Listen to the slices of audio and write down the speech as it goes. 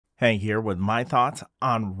Hank here with my thoughts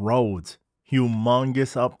on Rhode's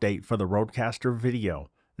humongous update for the RØDECaster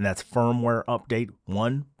Video, and that's firmware update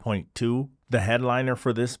 1.2. The headliner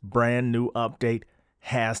for this brand new update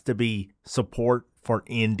has to be support for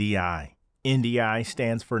NDI. NDI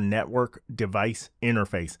stands for Network Device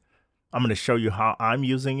Interface. I'm going to show you how I'm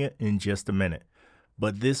using it in just a minute,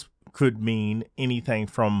 but this could mean anything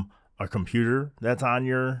from a computer that's on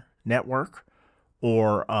your network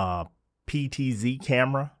or a PTZ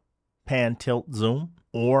camera, pan, tilt, zoom,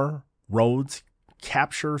 or RØDE's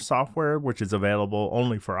Capture software, which is available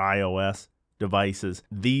only for iOS devices.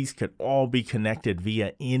 These could all be connected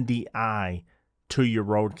via NDI to your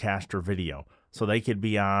RØDECaster Video. So they could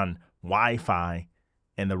be on Wi-Fi,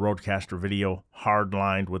 and the RØDECaster Video,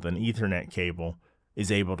 hardlined with an Ethernet cable,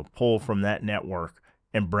 is able to pull from that network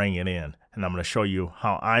and bring it in. And I'm going to show you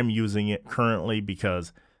how I'm using it currently,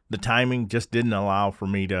 because the timing just didn't allow for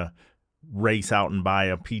me to race out and buy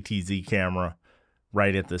a PTZ camera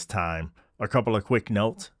right at this time. A couple of quick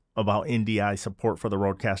notes about NDI support for the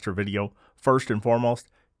RØDECaster Video. First and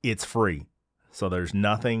foremost, it's free. So there's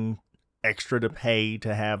nothing extra to pay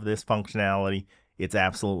to have this functionality. It's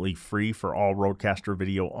absolutely free for all RØDECaster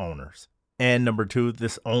Video owners. And number two,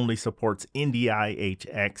 this only supports NDI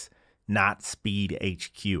HX, not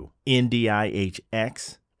SpeedHQ. NDI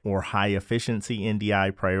HX, or High Efficiency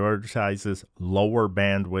NDI, prioritizes lower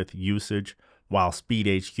bandwidth usage, while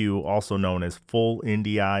SpeedHQ, also known as Full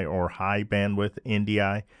NDI or High Bandwidth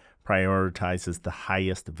NDI, prioritizes the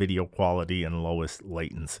highest video quality and lowest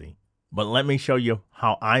latency. But let me show you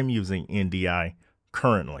how I'm using NDI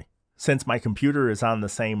currently. Since my computer is on the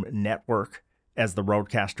same network as the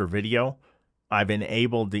RØDECaster Video, I've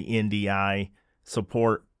enabled the NDI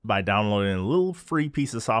support by downloading a little free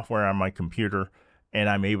piece of software on my computer, and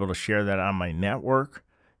I'm able to share that on my network.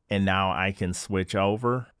 And now I can switch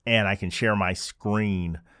over and I can share my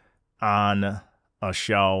screen on a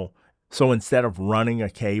show. So instead of running a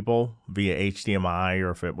cable via HDMI,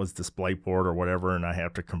 or if it was DisplayPort or whatever, and I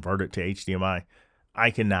have to convert it to HDMI, I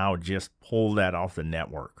can now just pull that off the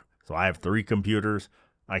network. So I have 3 computers.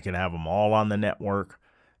 I can have them all on the network,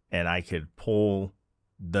 and I could pull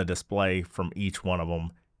the display from each one of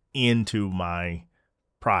them into my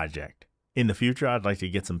project. In the future, I'd like to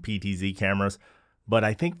get some PTZ cameras, but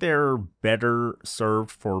I think they're better served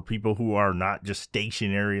for people who are not just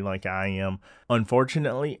stationary like I am.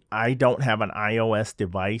 Unfortunately, I don't have an iOS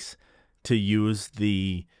device to use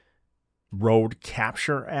the RØDE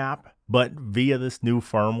Capture app, but via this new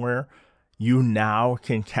firmware, you now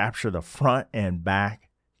can capture the front and back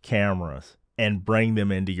cameras and bring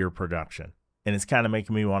them into your production. And it's kind of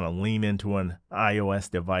making me want to lean into an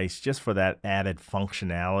iOS device just for that added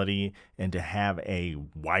functionality, and to have a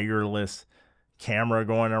wireless camera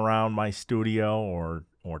going around my studio, or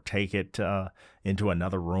take it into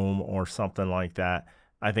another room or something like that.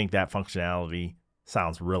 I think that functionality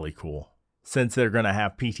sounds really cool. Since they're going to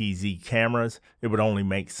have PTZ cameras, it would only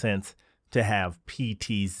make sense to have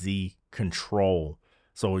PTZ control.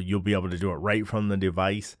 So you'll be able to do it right from the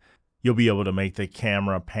device. You'll be able to make the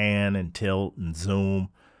camera pan and tilt and zoom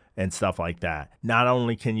and stuff like that. Not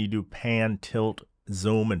only can you do pan, tilt,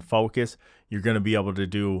 zoom, and focus, you're going to be able to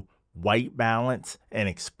do white balance and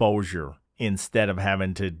exposure instead of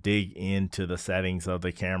having to dig into the settings of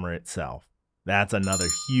the camera itself. That's another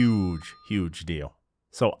huge, huge deal.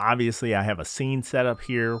 So obviously I have a scene set up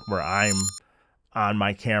here where I'm on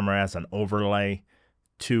my camera as an overlay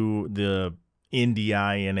to the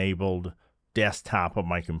NDI enabled desktop of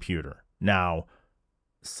my computer. Now,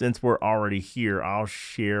 since we're already here, I'll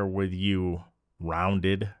share with you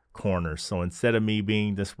rounded corners. So instead of me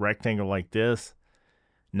being this rectangle like this,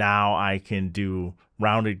 now I can do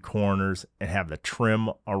rounded corners and have the trim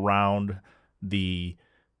around the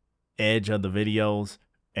edge of the videos,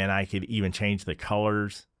 and I could even change the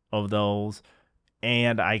colors of those.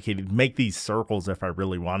 And I could make these circles if I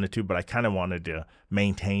really wanted to, but I kind of wanted to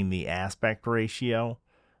maintain the aspect ratio.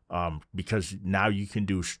 Because now you can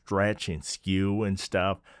do stretch and skew and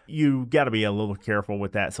stuff. You got to be a little careful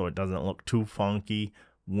with that so it doesn't look too funky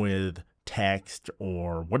with text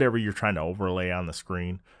or whatever you're trying to overlay on the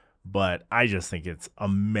screen. But I just think it's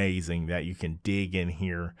amazing that you can dig in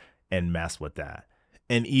here and mess with that.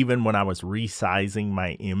 And even when I was resizing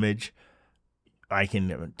my image, I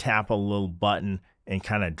can tap a little button and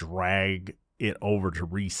kind of drag it over to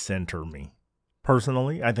recenter me.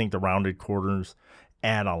 Personally, I think the rounded corners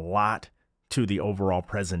add a lot to the overall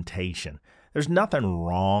presentation. There's nothing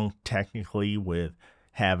wrong technically with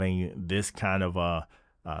having this kind of a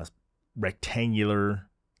rectangular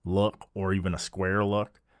look or even a square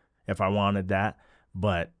look if I wanted that,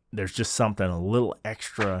 but there's just something a little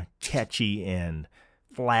extra catchy and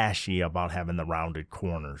flashy about having the rounded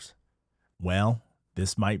corners. Well,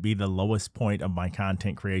 this might be the lowest point of my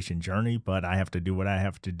content creation journey, but I have to do what I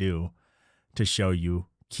have to do to show you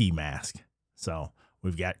key mask. So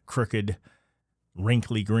we've got crooked,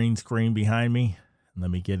 wrinkly green screen behind me. Let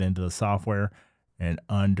me get into the software, and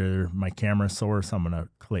under my camera source, I'm going to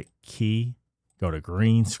click key, go to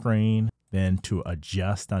green screen, then to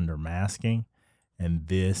adjust under masking. And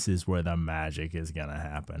this is where the magic is going to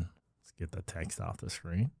happen. Let's get the text off the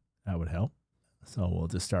screen. That would help. So we'll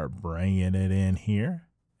just start bringing it in here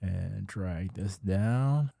and drag this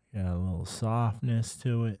down. Got a little softness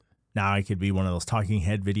to it. Now I could be one of those talking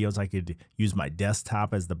head videos. I could use my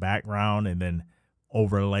desktop as the background and then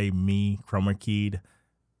overlay me chroma keyed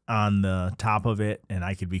on the top of it. And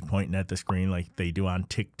I could be pointing at the screen like they do on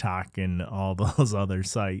TikTok and all those other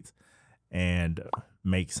sites and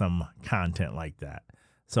make some content like that.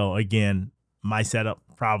 So again, my setup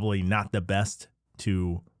probably not the best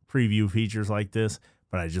to preview features like this,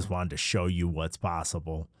 but I just wanted to show you what's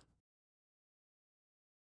possible.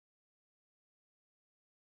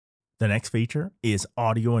 The next feature is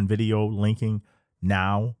audio and video linking,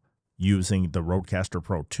 now using the RØDECaster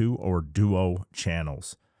Pro 2 or Duo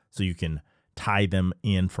channels. So you can tie them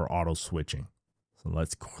in for auto switching. So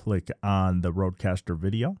let's click on the RØDECaster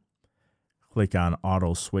video, click on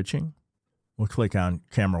auto switching. We'll click on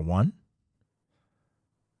camera 1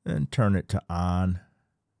 and turn it to on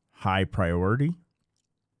high priority.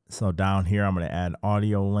 So down here, I'm going to add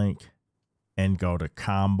audio link and go to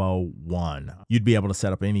combo 1. You'd be able to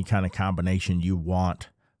set up any kind of combination you want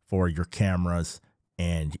for your cameras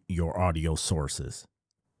and your audio sources.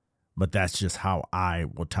 But that's just how I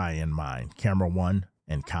will tie in mine. Camera 1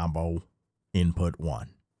 and combo input 1.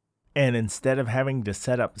 And instead of having to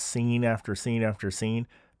set up scene after scene after scene,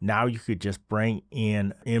 now you could just bring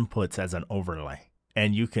in inputs as an overlay.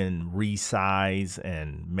 And you can resize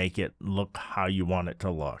and make it look how you want it to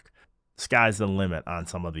look. Sky's the limit on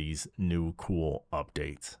some of these new cool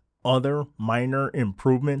updates. Other minor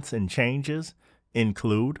improvements and changes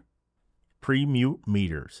include pre-mute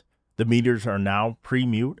meters. The meters are now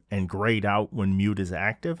pre-mute and grayed out when mute is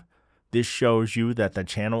active. This shows you that the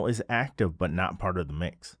channel is active but not part of the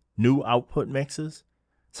mix. New output mixes.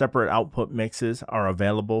 Separate output mixes are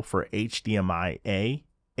available for HDMI A,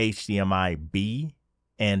 HDMI B,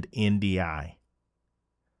 and NDI.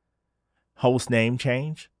 Host name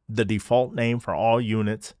change. The default name for all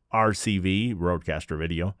units, RCV, RØDECaster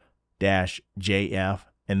Video, -JF,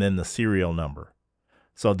 and then the serial number.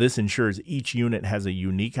 So this ensures each unit has a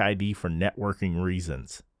unique ID for networking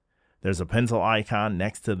reasons. There's a pencil icon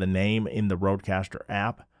next to the name in the RØDECaster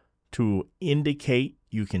app to indicate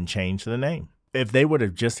you can change the name. If they would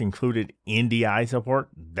have just included NDI support,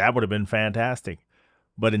 that would have been fantastic.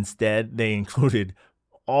 But instead, they included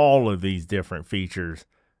all of these different features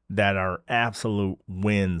that are absolute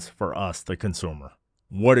wins for us, the consumer.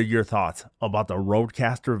 What are your thoughts about the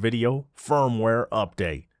RØDECaster Video Firmware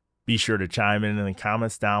update? Be sure to chime in the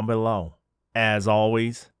comments down below. As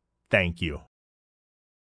always, thank you.